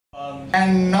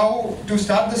And now to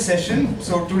start the session,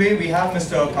 so today we have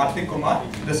Mr. Karthik Kumar.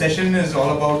 The session is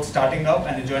all about starting up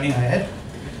and the journey ahead.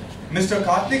 Mr.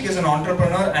 Karthik is an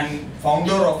entrepreneur and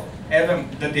founder of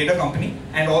EVAM, the data company,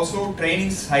 and also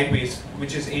Training Sideways,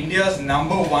 which is India's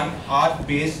 #1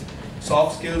 art-based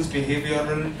soft skills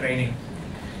behavioral training.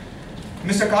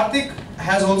 Mr. Karthik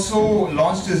has also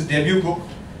launched his debut book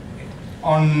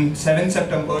on 7th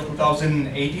September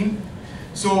 2018.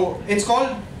 So it's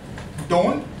called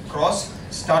Don't Cross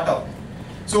Startup.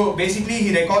 So basically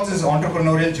he records his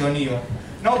entrepreneurial journey here.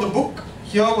 Now the book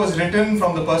here was written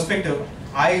from the perspective,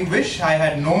 I wish I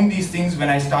had known these things when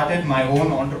I started my own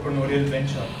entrepreneurial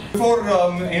venture. Before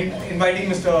inviting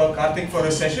Mr. Karthik for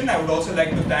a session, I would also like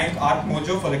to thank Art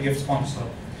Mojo for the gift sponsor.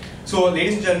 So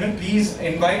ladies and gentlemen, please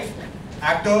invite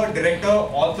actor, director,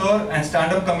 author and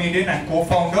stand-up comedian and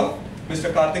co-founder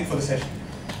Mr. Karthik for the session.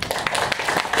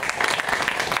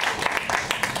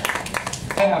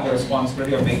 I have the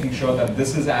responsibility of making sure that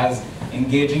this is as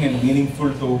engaging and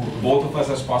meaningful to both of us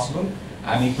as possible.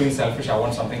 I'm equally selfish, I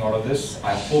want something out of this.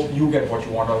 I hope you get what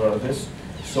you want out of this.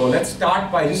 So let's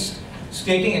start by just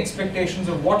stating expectations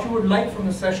of what you would like from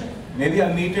the session. Maybe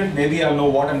I'll meet it, maybe I'll know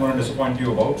what I'm going to disappoint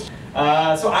you about.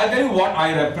 So I'll tell you what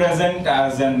I represent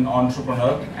as an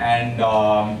entrepreneur and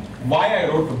why I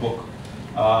wrote the book.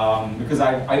 Because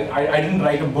I didn't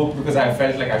write a book because I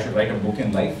felt like I should write a book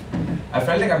in life. I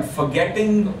felt like I'm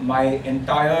forgetting my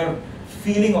entire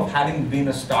feeling of having been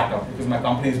a startup because my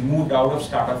company has moved out of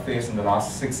startup phase in the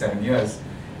last 6-7 years.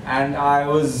 And I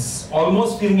was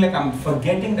almost feeling like I'm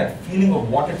forgetting that feeling of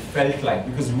what it felt like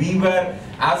because we were,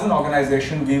 as an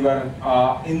organization, we were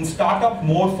in startup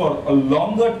mode for a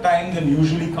longer time than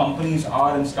usually companies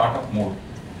are in startup mode.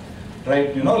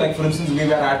 Right? You know, like for instance, we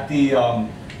were at the,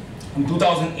 in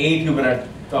 2008, we were at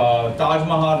Taj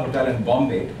Mahal Hotel in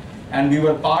Bombay. And we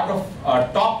were part of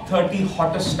top 30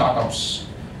 hottest startups,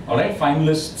 all right,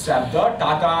 finalists at the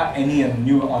Tata NE and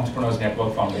New Entrepreneurs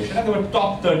Network Foundation. And there were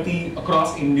top 30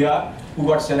 across India who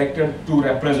got selected to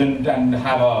represent and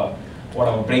have a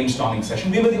whatever brainstorming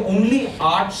session. We were the only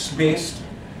arts-based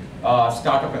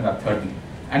startup in that 30.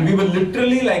 And we were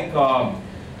literally like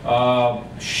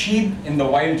sheep in the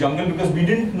wild jungle because we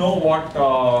didn't know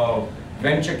what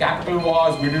venture capital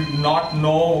was, we did not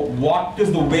know what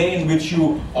is the way in which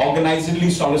you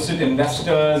organizedly solicit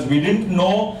investors, we didn't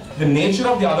know the nature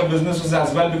of the other businesses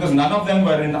as well because none of them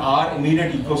were in our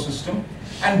immediate ecosystem.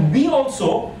 And we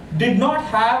also did not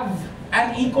have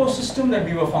an ecosystem that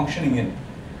we were functioning in.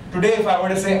 Today, if I were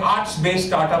to say arts-based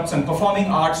startups and performing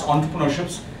arts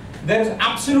entrepreneurships, there is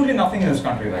absolutely nothing in this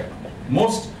country right now.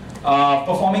 Most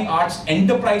performing arts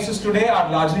enterprises today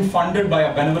are largely funded by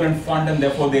a benevolent fund and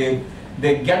therefore they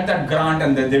get that grant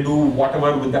and they do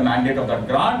whatever with the mandate of that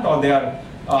grant, or they are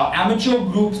amateur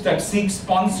groups that seek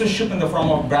sponsorship in the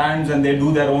form of brands and they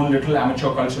do their own little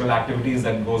amateur cultural activities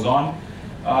that goes on.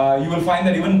 You will find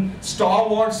that even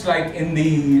stalwarts like in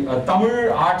the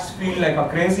Tamil arts field like a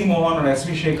Crazy Mohan or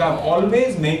S.V. Shekhar have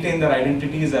always maintained their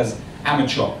identities as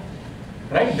amateur.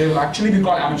 Right? They will actually be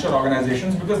called amateur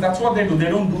organizations because that's what they do. They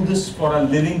don't do this for a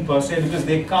living per se because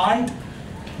they can't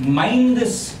mine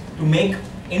this to make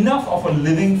enough of a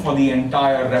living for the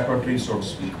entire repertory, so to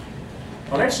speak.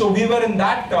 Alright, so we were in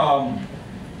that top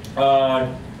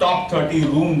 30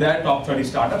 room there, top 30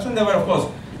 startups, and there were of course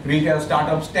retail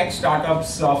startups, tech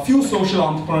startups, a few social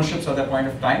entrepreneurships at that point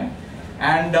of time.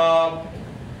 And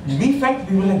we felt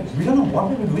we were like, we don't know what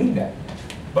we were doing there.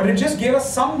 But it just gave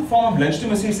us some form of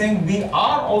legitimacy saying we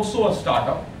are also a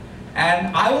startup.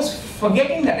 And I was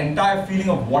forgetting that entire feeling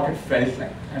of what it felt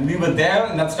like. And we were there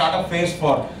in that startup phase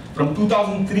from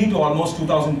 2003 to almost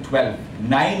 2012.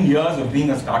 9 years of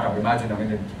being a startup, imagine. I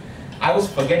mean, I was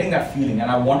forgetting that feeling and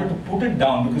I wanted to put it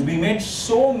down because we made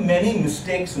so many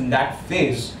mistakes in that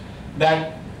phase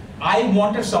that I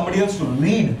wanted somebody else to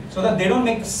read so that they don't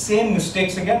make the same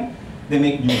mistakes again, they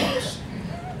make new ones.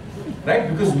 Right?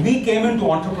 Because we came into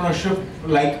entrepreneurship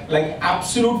like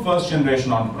absolute first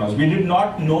generation entrepreneurs. We did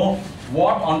not know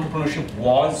what entrepreneurship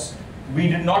was. We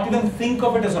did not even think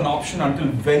of it as an option until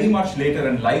very much later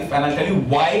in life. And I'll tell you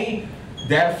why,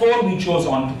 therefore, we chose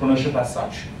entrepreneurship as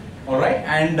such. All right?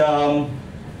 And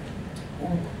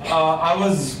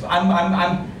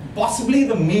I'm possibly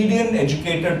the median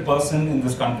educated person in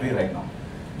this country right now.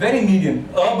 Very median.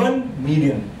 Urban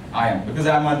median I am. Because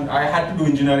I had to do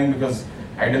engineering because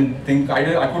I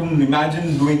couldn't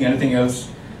imagine doing anything else.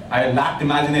 I lacked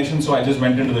imagination, so I just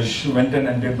went in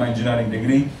and did my engineering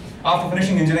degree. After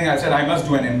finishing engineering, I said I must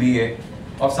do an MBA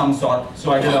of some sort.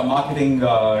 So I did a marketing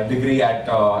degree at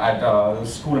a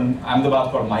school in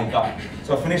Ahmedabad called MICA.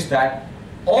 So I finished that.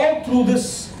 All through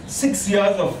this 6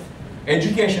 years of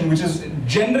education, which is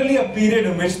generally a period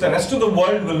in which the rest of the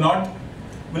world will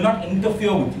not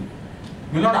interfere with you.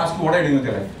 Will not ask you what are you doing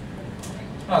with your life.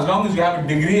 As long as you have a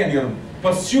degree and you're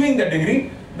pursuing that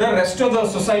degree, the rest of the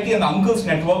society and the uncle's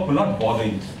network will not bother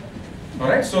you.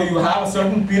 Alright, so you have a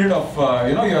certain period of,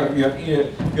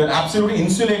 you're absolutely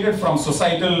insulated from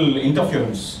societal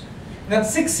interference. In that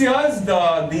 6 years,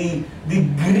 the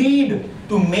greed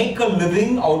to make a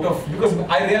living out of, because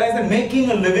I realize that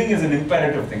making a living is an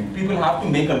imperative thing. People have to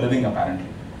make a living apparently.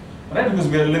 Right? Because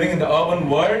we are living in the urban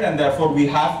world and therefore we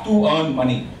have to earn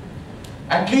money.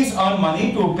 At least earn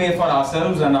money to pay for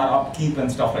ourselves and our upkeep and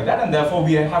stuff like that, and therefore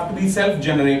we have to be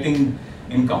self-generating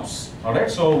incomes. Alright,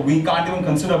 so we can't even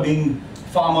consider being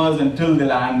farmers and till the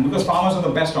land, because farmers are the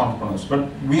best entrepreneurs, but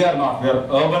we are not. We are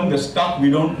urban, we're stuck, we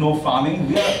don't know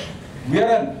farming. We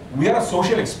are a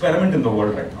social experiment in the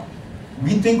world right now.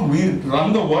 We think we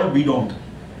run the world, we don't.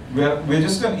 We're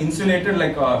just an insulated,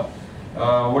 like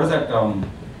what is that?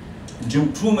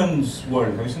 Jim Truman's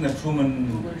world. Have you seen that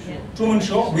Truman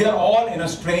Show? We are all in a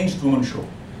strange Truman Show,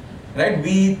 right?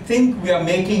 We think we are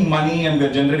making money and we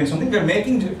are generating something. We are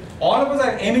making. All of us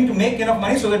are aiming to make enough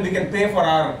money so that we can pay for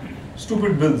our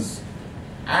stupid bills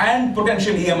and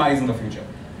potential EMIs in the future.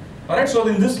 All right. So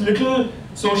in this little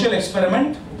social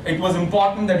experiment, it was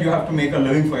important that you have to make a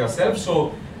living for yourself.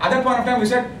 So at that point of time, we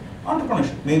said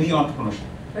entrepreneurship, maybe entrepreneurship.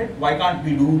 Right? Why can't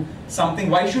we do something?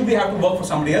 Why should we have to work for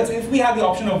somebody else? If we have the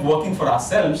option of working for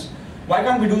ourselves, why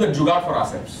can't we do the jugaad for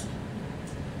ourselves?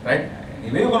 Right?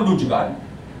 Anyway, you're going to do jugaad.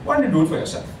 Why don't you do it for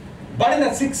yourself? But in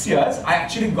that 6 years, I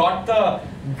actually got the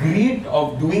greed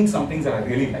of doing some things that I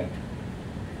really liked.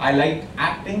 I liked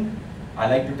acting. I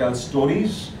like to tell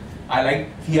stories. I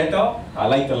like theater. I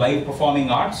like the live performing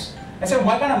arts. I said,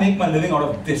 why can't I make my living out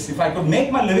of this? If I could make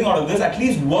my living out of this, at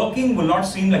least working will not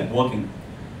seem like working.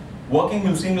 Working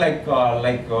will seem like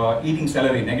eating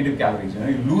celery, negative calories. You know,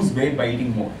 you lose weight by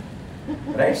eating more,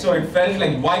 right? So it felt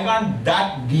like, why can't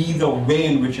that be the way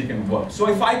in which you can work? So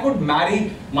if I could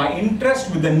marry my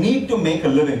interest with the need to make a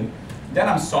living, then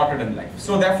I'm sorted in life.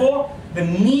 So therefore, the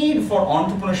need for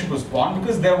entrepreneurship was born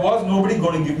because there was nobody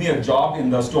going to give me a job in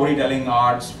the storytelling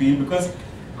arts field because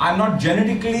I'm not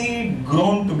genetically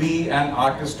grown to be an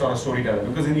artist or a storyteller.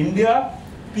 Because in India,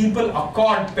 people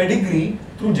accord pedigree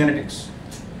through genetics.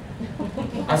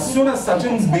 As soon as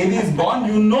Sachin's baby is born,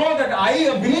 you know that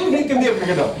I believe he can be a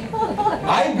cricketer.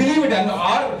 I believe it, and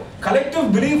our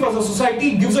collective belief as a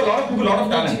society gives a lot of people a lot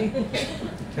of talent.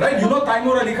 Right? You know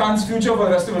Taimur Ali Khan's future for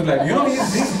the rest of his life. You know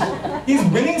he's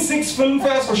winning 6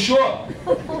 filmfares for sure.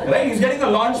 Right? He's getting a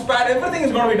launch pad, everything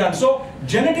is going to be done. So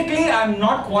genetically, I'm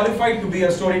not qualified to be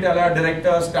a storyteller,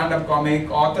 director, stand-up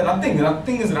comic, author, nothing.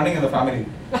 Nothing is running in the family.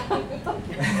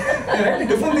 Right?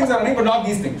 Different things are running, but not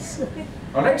these things.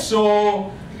 Alright, so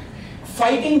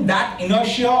fighting that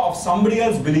inertia of somebody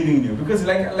else believing in you. Because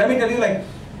like, let me tell you, like,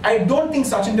 I don't think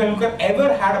Sachin Tendulkar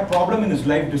ever had a problem in his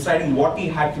life deciding what he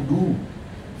had to do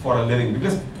for a living.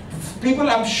 Because people,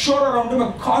 I'm sure around him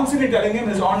are constantly telling him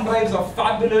his on drives are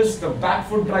fabulous, the back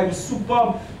foot drive is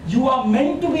superb. You are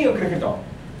meant to be a cricketer.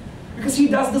 Because he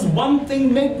does this one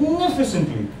thing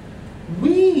magnificently.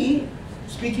 We,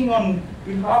 speaking on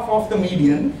behalf of the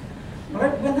median,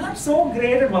 right, we're not so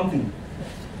great at one thing.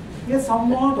 We are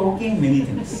somewhat okay in many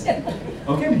things.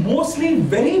 Okay, mostly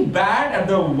very bad at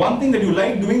the one thing that you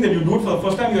like doing, that you do it for the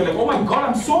first time, you're like, oh my god,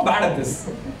 I'm so bad at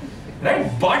this. Right?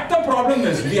 But the problem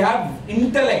is, we have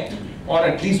intellect, or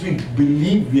at least we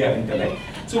believe we have intellect.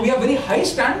 So we have very high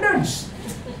standards.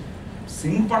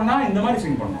 Sing panna, indha mari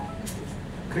sing panna.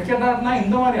 Cricket aadna, indha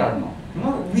mari aadna. You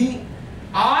know, we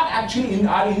are actually,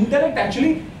 our intellect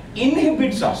actually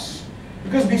inhibits us.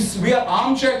 Because we are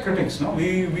armchair critics, no?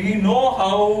 We know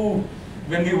how,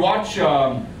 when we watch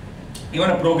even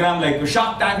a program like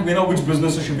Shark Tank, we know which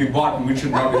businesses should be bought and which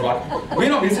should not be bought. We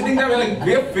know, we're sitting there,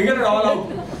 we have figured it all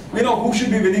out. We know who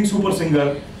should be winning Super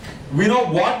Singer. We know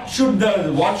what should MS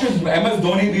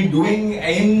Dhoni be doing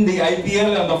in the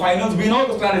IPL and the finals. We know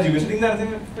the strategy. We're sitting there and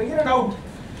saying, figure it out.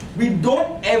 We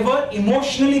don't ever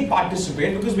emotionally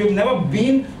participate because we've never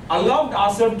been allowed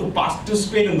ourselves to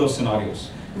participate in those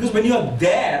scenarios. Because when you are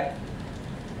there,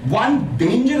 one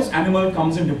dangerous animal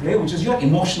comes into play, which is your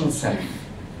emotional self.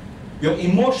 Your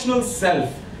emotional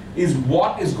self is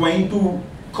what is going to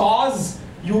cause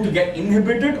you to get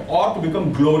inhibited or to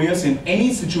become glorious in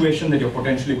any situation that you're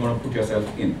potentially going to put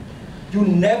yourself in. You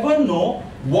never know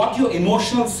what your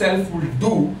emotional self will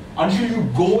do until you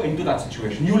go into that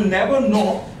situation. You will never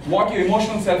know what your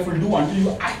emotional self will do until you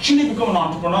actually become an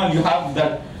entrepreneur and you have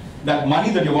that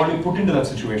money that you've already put into that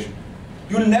situation.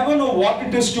 You'll never know what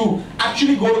it is to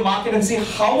actually go to market and see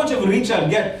how much of a reach I'll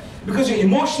get, because your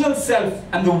emotional self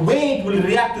and the way it will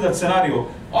react to that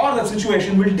scenario or that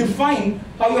situation will define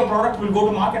how your product will go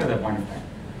to market at that point in time.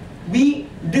 We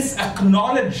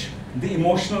disacknowledge the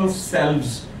emotional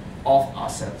selves of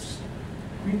ourselves.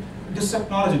 We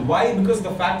disacknowledge it. Why? Because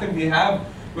the fact that we have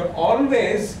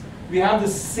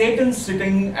this Satan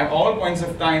sitting at all points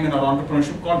of time in our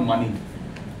entrepreneurship called money.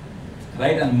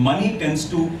 Right? And money tends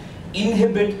to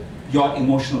inhibit your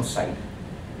emotional side.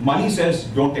 Money says,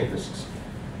 don't take risks.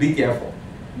 Be careful.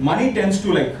 Money tends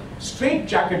to like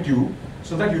straitjacket you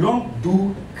so that you don't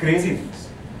do crazy things.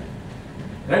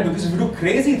 Right? Because if you do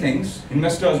crazy things,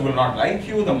 investors will not like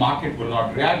you, the market will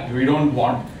not react. We don't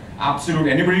want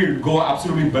anybody to go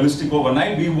absolutely ballistic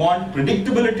overnight. We want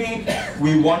predictability.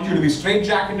 We want you to be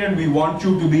straitjacketed. We want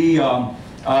you to be,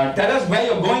 tell us where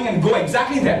you're going and go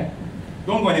exactly there.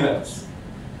 Don't go anywhere else.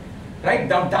 Right?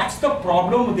 Now that's the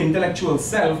problem with the intellectual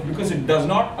self, because it does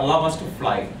not allow us to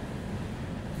fly.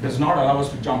 It does not allow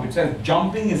us to jump. It says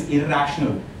jumping is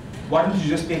irrational. Why don't you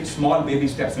just take small baby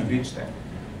steps and reach there?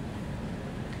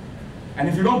 And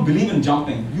if you don't believe in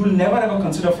jumping, you'll never ever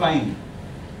consider flying.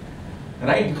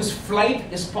 Right? Because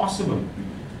flight is possible.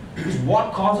 Because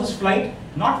what causes flight?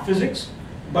 Not physics,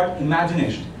 but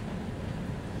imagination.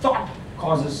 Thought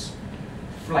causes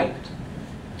flight.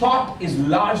 Thought is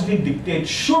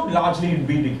should largely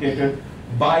be dictated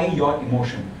by your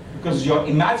emotion. Because your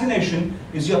imagination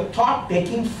is your thought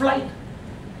taking flight.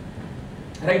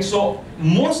 Right? So,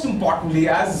 most importantly,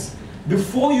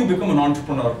 before you become an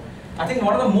entrepreneur, I think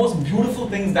one of the most beautiful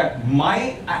things that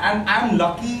I'm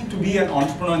lucky to be an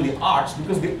entrepreneur in the arts,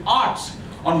 because the arts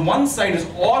on one side is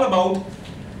all about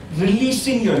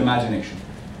releasing your imagination,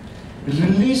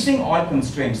 releasing all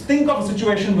constraints. Think of a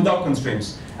situation without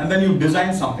constraints, and then you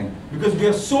design something. Because we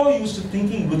are so used to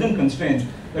thinking within constraints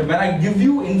that when I give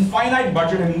you infinite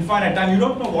budget and infinite time, you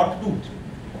don't know what to do.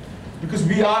 Because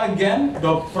we are, again,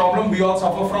 the problem we all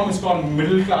suffer from is called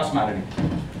middle class malady.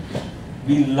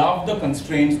 We love the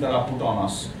constraints that are put on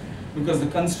us because the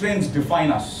constraints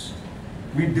define us.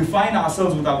 We define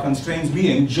ourselves with our constraints.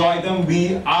 We enjoy them. We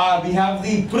have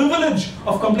the privilege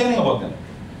of complaining about them.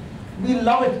 We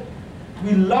love it.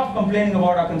 We love complaining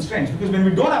about our constraints, because when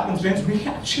we don't have constraints, we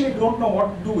actually don't know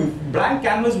what to do. With blank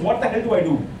canvas, what the hell do I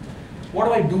do? What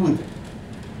do I do with it?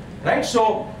 Right?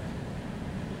 So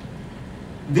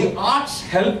the arts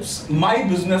helps my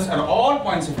business at all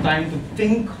points of time to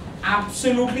think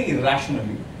absolutely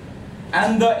irrationally.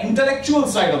 And the intellectual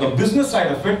side or the business side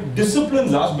of it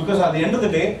disciplines us, because at the end of the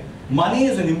day, money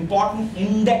is an important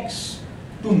index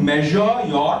to measure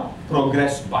your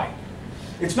progress by.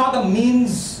 It's not the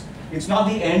means, it's not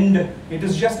the end, it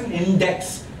is just an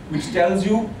index which tells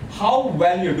you how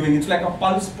well you're doing. It's like a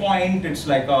pulse point, it's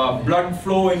like a blood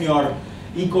flow in your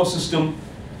ecosystem.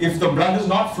 If the blood is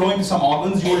not flowing to some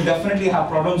organs, you will definitely have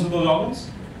problems with those organs.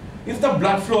 If the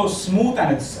blood flow is smooth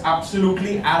and it's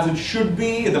absolutely as it should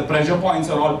be, the pressure points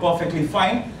are all perfectly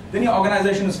fine, then your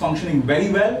organization is functioning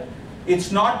very well.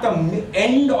 It's not the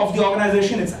end of the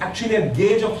organization, it's actually a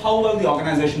gauge of how well the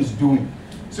organization is doing.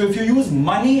 So if you use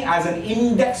money as an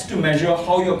index to measure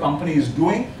how your company is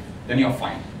doing, then you're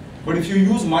fine. But if you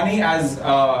use money as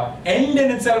an end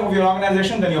in itself of your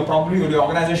organization, then your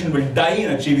organization will die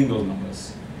in achieving those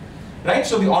numbers. Right?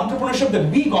 So the entrepreneurship that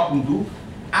we got into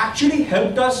actually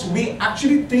helped us. We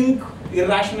actually think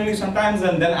irrationally sometimes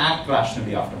and then act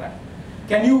rationally after that.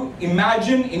 Can you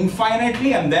imagine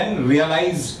infinitely and then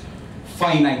realize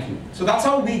finitely? So that's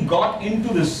how we got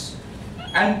into this.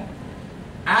 And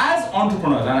as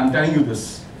entrepreneurs, and I'm telling you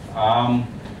this,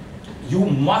 you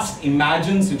must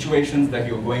imagine situations that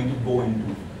you're going to go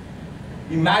into.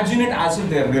 Imagine it as if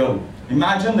they're real.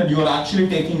 Imagine that you are actually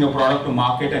taking your product to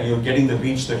market and you're getting the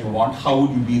reach that you want. How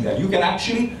would you be there? You can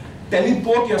actually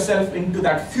teleport yourself into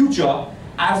that future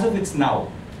as if it's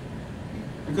now.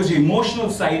 Because your emotional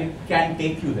side can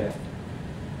take you there.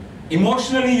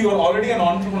 Emotionally, you are already an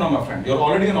entrepreneur, my friend. You're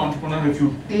already an entrepreneur if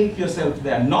you take yourself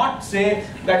there. Not say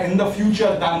that in the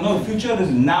future, no, the future is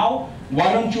now.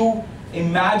 Why don't you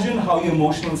imagine how your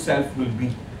emotional self will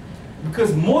be?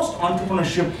 Because most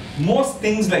entrepreneurship, most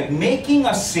things like making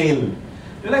a sale,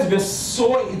 realize it's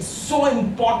so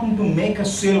important to make a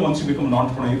sale once you become an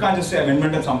entrepreneur. You can't just say, I've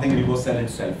invented something and you go sell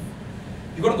itself.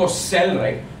 You've got to go sell,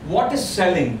 right? What is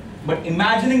selling? But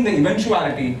imagining the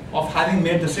eventuality of having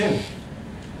made the sale.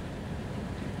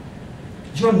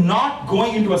 You're not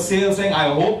going into a sale saying,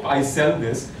 I hope I sell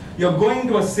this. You're going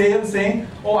into a sale saying,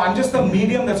 oh, I'm just the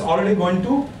medium that's already going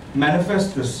to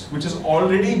manifest this, which has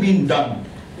already been done.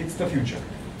 It's the future.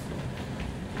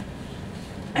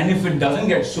 And if it doesn't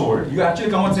get sold, you actually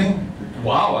come out saying,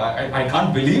 wow, I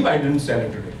can't believe I didn't sell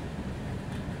it today.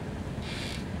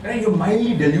 Right? You're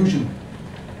mildly delusional.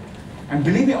 And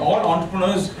believe me, all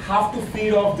entrepreneurs have to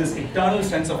feed off this eternal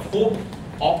sense of hope,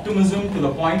 optimism, to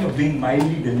the point of being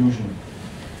mildly delusional.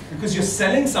 Because you're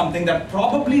selling something that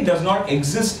probably does not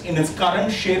exist in its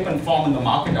current shape and form in the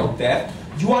market out there.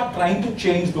 You are trying to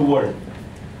change the world.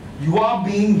 You are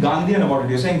being Gandhian about it.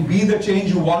 You're saying, be the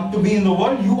change you want to be in the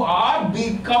world. You are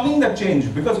becoming the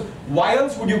change. Because why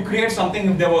else would you create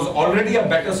something if there was already a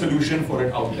better solution for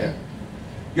it out there?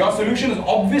 Your solution is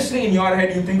obviously in your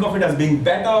head. You think of it as being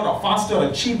better or faster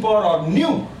or cheaper or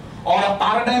new, or a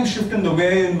paradigm shift in the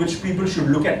way in which people should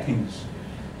look at things.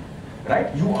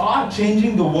 Right? You are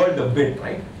changing the world a bit,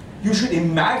 right? You should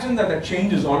imagine that the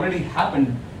change has already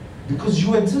happened because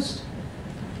you exist.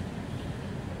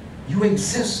 You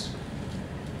exist.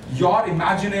 Your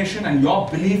imagination and your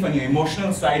belief and your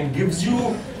emotional side gives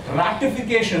you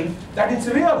ratification that it's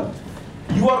real.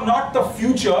 You are not the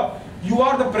future, you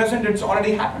are the present, it's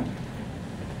already happened.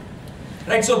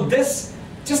 Right, so this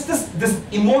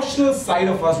emotional side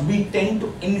of us, we tend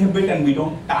to inhibit and we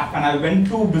don't tap. And I went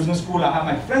to business school, I have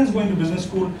my friends going to business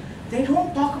school, they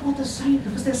don't talk about the side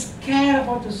because they're scared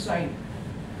about the side.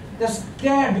 They're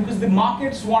scared because the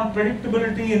markets want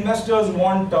predictability, investors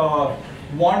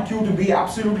want you to be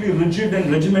absolutely rigid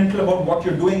and regimental about what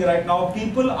you're doing right now.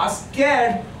 People are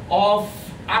scared of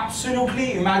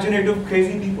absolutely imaginative,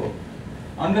 crazy people,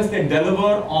 unless they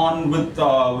deliver on with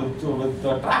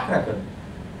a track record.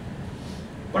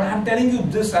 But I'm telling you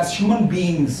this, as human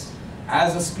beings,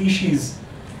 as a species,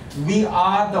 we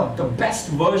are the best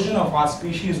version of our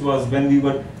species was when we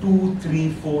were 2,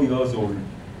 3, 4 years old.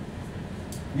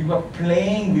 We were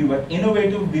playing, we were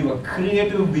innovative, we were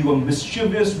creative, we were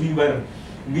mischievous, we were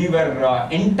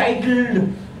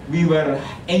entitled, we were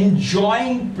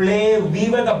enjoying play, we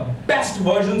were the best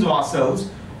versions of ourselves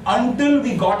until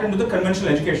we got into the conventional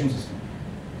education system.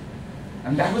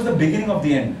 And that was the beginning of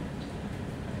the end.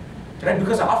 Right?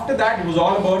 Because after that it was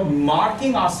all about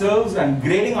marking ourselves and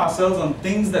grading ourselves on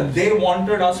things that they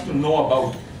wanted us to know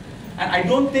about. And I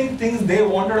don't think things they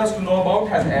wanted us to know about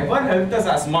has ever helped us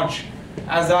as much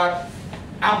as our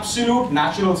absolute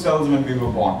natural selves when we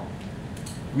were born.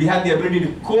 We had the ability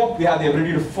to cope, we had the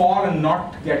ability to fall and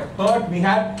not get hurt, we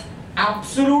had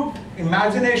absolute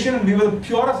imagination, and we were the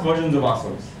purest versions of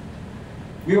ourselves.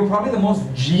 We were probably the most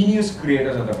genius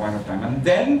creators at that point of time. And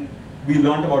then we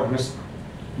learned about risk,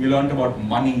 we learned about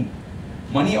money.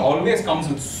 Money always comes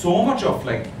with so much of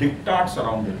like diktats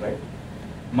around it, right?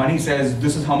 Money says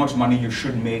this is how much money you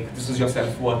should make, this is your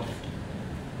self-worth.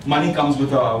 Money comes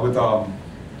with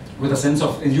a sense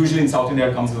of, usually in South India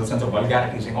it comes with a sense of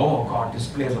vulgarity, saying, oh God,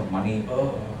 displays of money,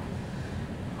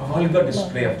 a vulgar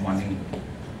display of money.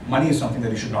 Money is something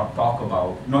that you should not talk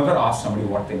about. Never ask somebody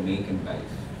what they make in life.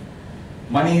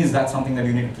 Money is that something that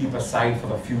you need to keep aside for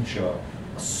the future.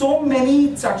 So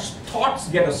many such thoughts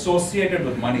get associated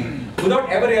with money without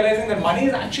ever realizing that money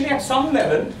is actually at some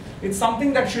level, it's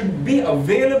something that should be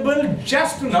available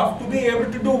just enough to be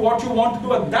able to do what you want to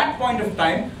do at that point of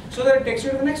time so that it takes you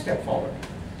to the next step forward.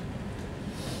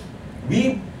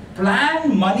 We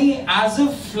plan money as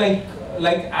if like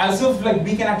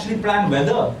we can actually plan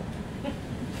weather.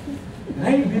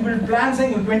 Right? We will plan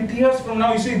saying 20 years from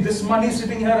now, you see this money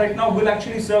sitting here right now will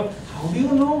actually serve. How do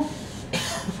you know?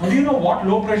 How do you know what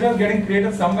low pressure is getting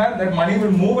created somewhere? That money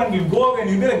will move and will go away and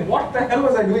you'll be like, what the hell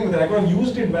was I doing with it? I could have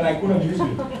used it when I could have used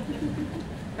it.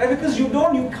 Right? Because you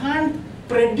can't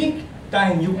predict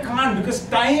time. You can't, because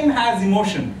time has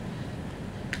emotion.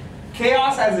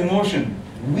 Chaos has emotion.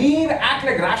 We act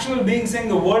like rational beings saying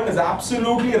the world is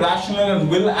absolutely rational and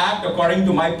will act according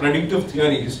to my predictive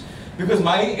theories because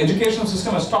my educational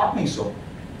system has taught me so.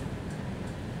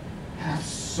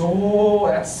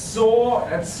 That's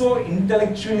so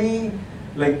intellectually,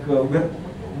 like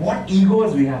what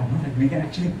egos we have. No? Like we can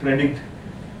actually predict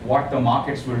what the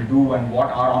markets will do and what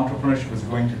our entrepreneurship is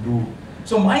going to do.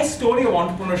 So my story of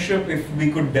entrepreneurship, if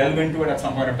we could delve into it at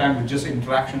some point of time with just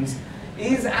interactions,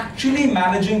 is actually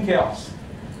managing chaos.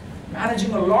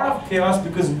 Managing a lot of chaos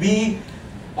because we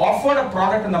offered a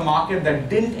product in the market that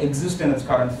didn't exist in its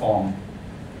current form.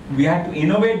 We had to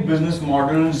innovate business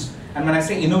models, and when I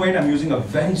say innovate, I'm using a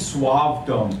very suave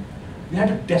term. We had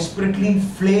to desperately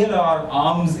flail our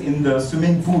arms in the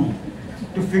swimming pool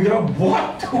to figure out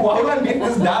how do I make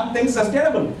this damn thing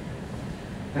sustainable?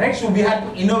 Right? So we had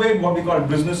to innovate what we call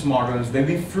business models. Then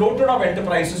we floated off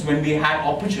enterprises when we had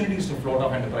opportunities to float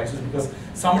off enterprises because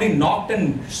somebody knocked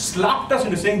and slapped us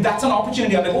into saying, that's an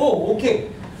opportunity. I'm like, oh, okay.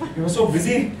 We were so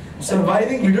busy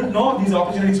surviving, we didn't know these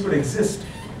opportunities could exist.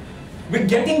 We're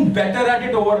getting better at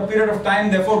it over a period of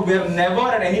time, therefore we're never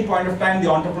at any point of time the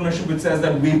entrepreneurship which says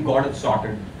that we've got it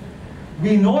sorted.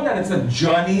 We know that it's a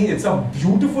journey, it's a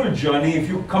beautiful journey. If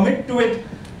you commit to it,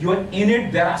 You're in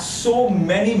it. There are so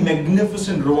many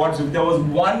magnificent rewards. If there was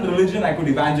one religion I could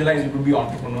evangelize, it would be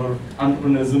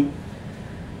entrepreneurism.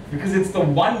 Because it's the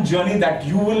one journey that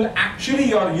you will actually,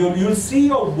 you'll see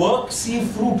your work see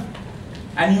fruit.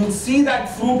 And you'll see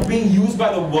that fruit being used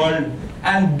by the world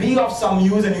and be of some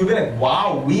use, and you'll be like,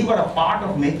 wow, we were a part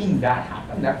of making that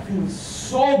happen. That feels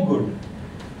so good.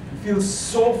 It feels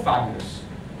so fabulous.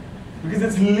 Because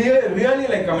it's really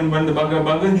like, I mean, when the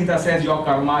Bhagavad Gita says your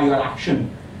karma, your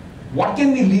action, what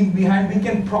can we leave behind? We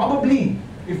can probably,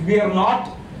 if we are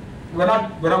not, we're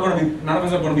not going to be, none of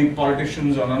us are going to be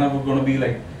politicians, or none of us are going to be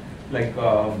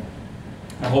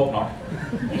I hope not.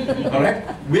 Alright?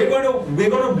 We're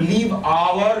going to leave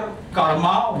our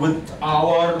karma with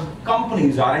our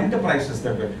companies, our enterprises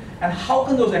that we're. And how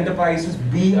can those enterprises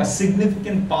be a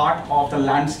significant part of the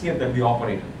landscape that we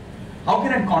operate in? How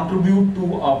can it contribute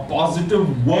to a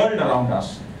positive world around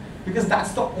us? Because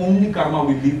that's the only karma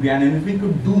we leave behind. And if we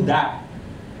could do that,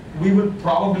 we will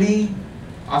probably,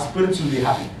 our spirits will be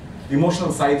happy. The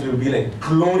emotional sides will be like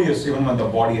glorious even when the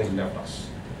body has left us.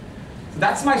 So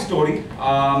that's my story.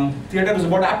 Theatre is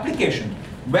about application.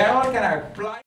 Where all can I apply?